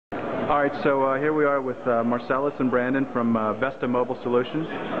All right, so here we are with Marcellus and Brandon from Vesta Mobile Solutions.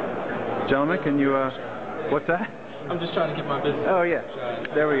 Gentlemen, can you, what's that? I'm just trying to get my business. Oh, yeah.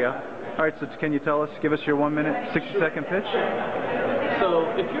 There we go. All right, so can you give us your 1 minute, 60-second pitch? So,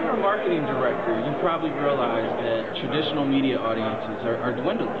 if you're a marketing director, you probably realize that traditional media audiences are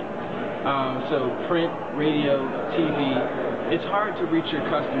dwindling. So, print, radio, TV, it's hard to reach your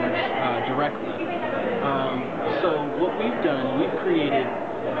customers directly. So, what we've done, we've created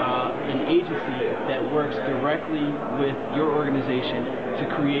an agency that works directly with your organization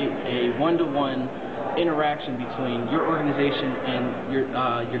to create a one-to-one interaction between your organization and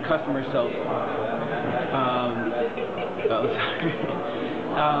your customer self.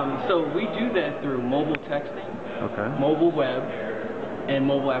 So we do that through mobile texting, mobile web, and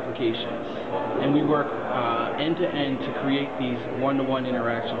mobile applications. And we work end-to-end to create these one-to-one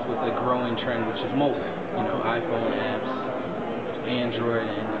interactions with a growing trend, which is mobile. You know, iPhone apps, Android,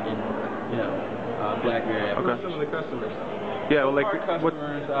 and BlackBerry apps. Okay. Some of the customers. Yeah, well, like our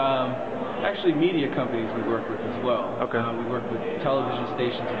customers, actually media companies we work with as well. Okay. We work with television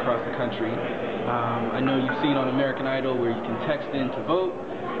stations across the country. I know you've seen on American Idol where you can text in to vote.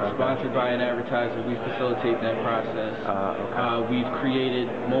 Sponsored by an advertiser, we facilitate that process. We've created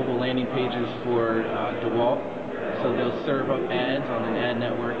mobile landing pages for DeWalt, so they'll serve up ads on an ad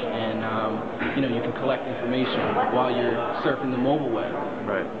network, and you can collect information while you're surfing the mobile web.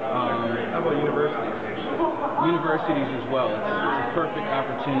 Right. How about universities? Universities as well. It's a perfect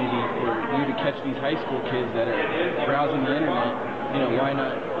opportunity for you to catch these high school kids that are browsing the internet. Why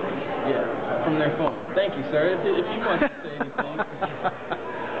not? Yeah, from their phone. Thank you, sir. If you want to say anything.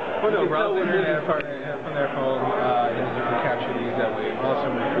 Well, no, browsing the internet from their phone, and you can capture these that way. Also,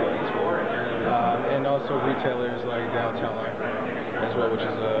 employees for it. And also retailers like Downtown Library as well, which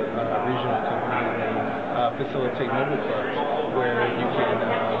is a regional company, and facilitate mobile clubs where you can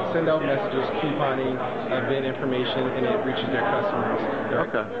send out messages, couponing, event information, and it reaches their customers.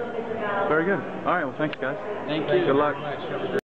 Okay. Very good. All right, well, thanks, guys. Thank you. Good luck.